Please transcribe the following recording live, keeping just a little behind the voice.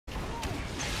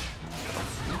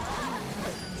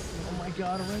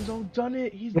god, Renzo done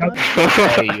it. He's done it.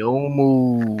 Hey, yo,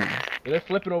 move. They're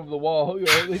flipping over the wall. Yo,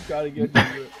 they gotta get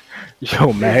you.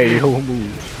 Yo, man, yo,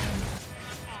 move.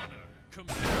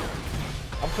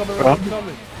 I'm coming, bro. I'm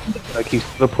coming. Like he's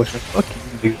still pushing. Fuck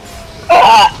you, dude.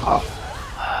 At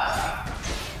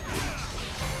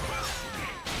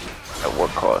what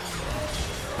cost?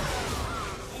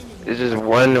 It's just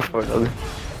one for the other.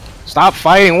 Stop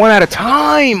fighting one at a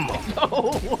time!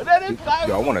 No, one at a time.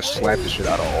 Yo, I want to slap the shit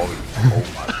out of all of you. Oh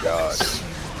my god.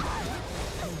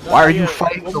 Why are you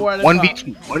fighting?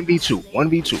 1v2, 1v2,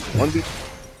 1v2,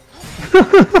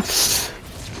 1v2.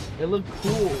 It looks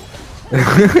cool.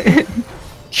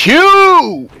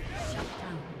 Q!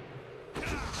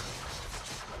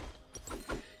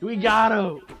 We got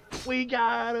him. We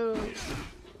got him.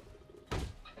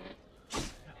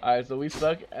 Alright, so we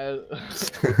suck as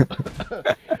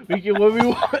we can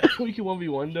 1v1. We can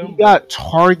 1v1 them. You got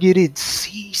targeted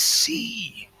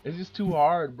CC. It's just too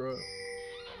hard, bro.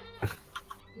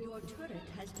 Your turret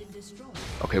has been destroyed.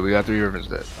 Okay, we got 3 Rivens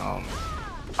dead.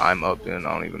 I'm up in,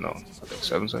 I don't even know. I think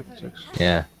 7 seconds, 6.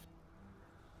 Yeah.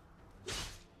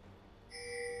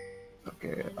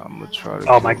 Okay, I'm gonna try to.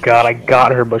 Oh my god, I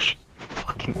got her, but she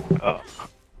fucking.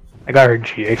 I got her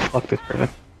GA. Fuck this person.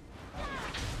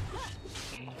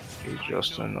 Hey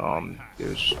Justin,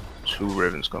 there's 2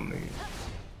 Rivens coming in.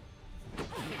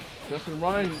 Justin,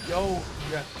 run, yo,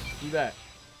 yes, do that.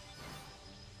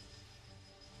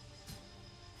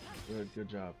 Good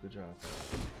job, good job.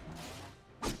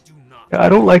 I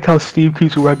don't like how Steve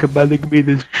keeps recommending me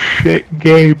this shit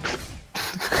games.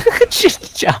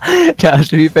 Josh,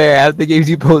 to be fair, half the games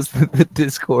you post in the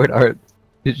Discord are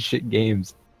shit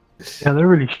games. Yeah, they're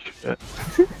really shit.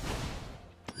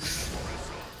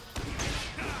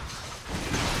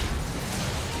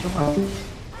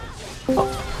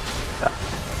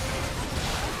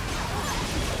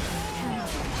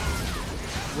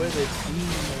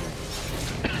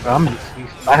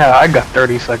 I got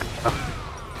 30 seconds left.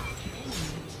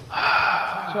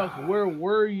 Chuck, where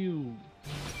were you?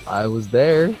 I was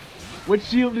there. What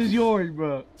shield is yours,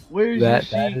 bro? Where's your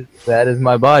shield? That is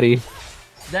my body.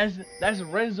 That's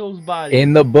Renzo's body.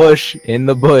 In the bush. In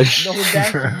the bush. No,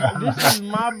 this is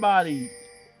my body.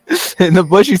 In the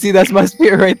bush, you see, that's my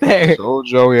spear right there. So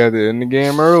Joey had to end the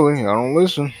game early. I don't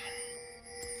listen.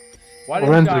 Why did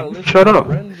you gotta listen shut up.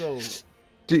 to Renzo?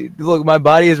 Dude, look, my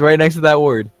body is right next to that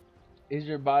word. Is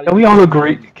your body? Can we all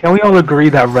agree? Can we all agree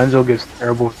that Renzo gives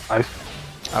terrible advice?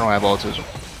 I don't have autism.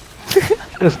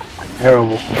 Just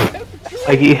terrible.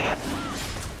 Like he.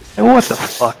 And what the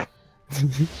fuck?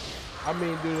 I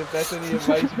mean, dude, if that's any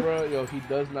advice, bro, yo, he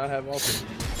does not have autism.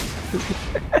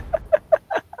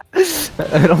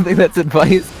 I don't think that's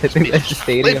advice. I think that's just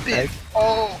stating a fact.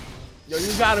 Oh. Yo,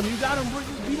 you got him, bro.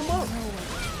 Just beat him up.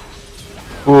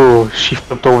 Ooh, she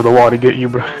flipped over the wall to get you,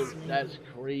 bro. Bro, that's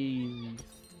crazy.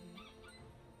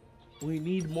 We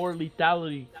need more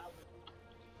lethality.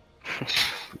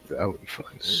 That would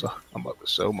fucking suck. I'm about to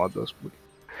sell my dust, but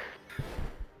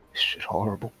this shit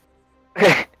horrible.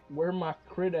 Where my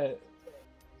crit at?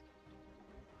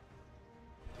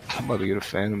 I'm about to get a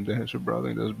Phantom Dancer, bro. I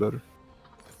think that's better.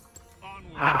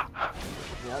 Yeah,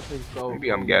 I think so.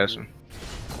 Maybe I'm gassing.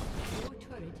 Your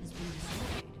turret has been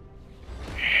destroyed.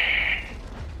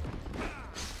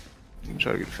 I'm gonna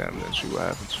try to get a Phantom Dancer, see what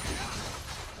happens.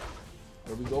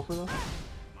 Where we go for them?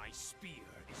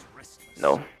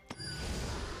 No.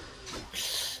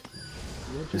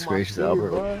 Just gracious,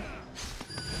 Albert. Bro.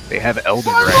 They have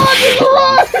Elden Ring.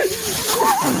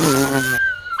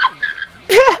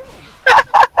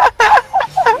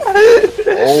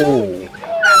 Oh.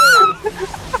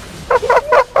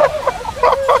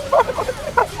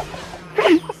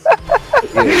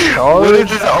 Yeah,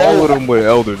 charge all of them with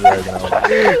Elder right now. What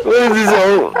is this?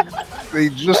 Oh. They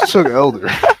just took Elder.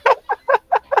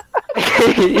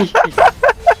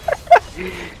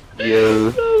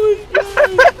 Yo.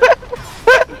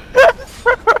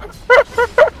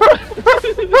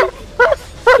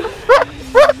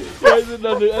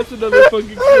 That's another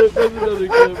fucking clip. That's another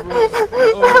clip, bro.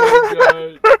 Oh my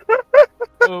god.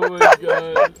 Oh my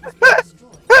god.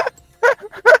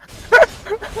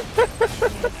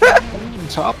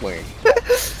 Top lane.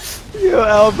 Yo,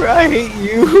 Albert, I hate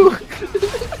you.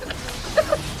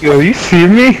 Yo, you see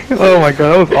me? Oh my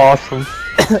god, that was awesome.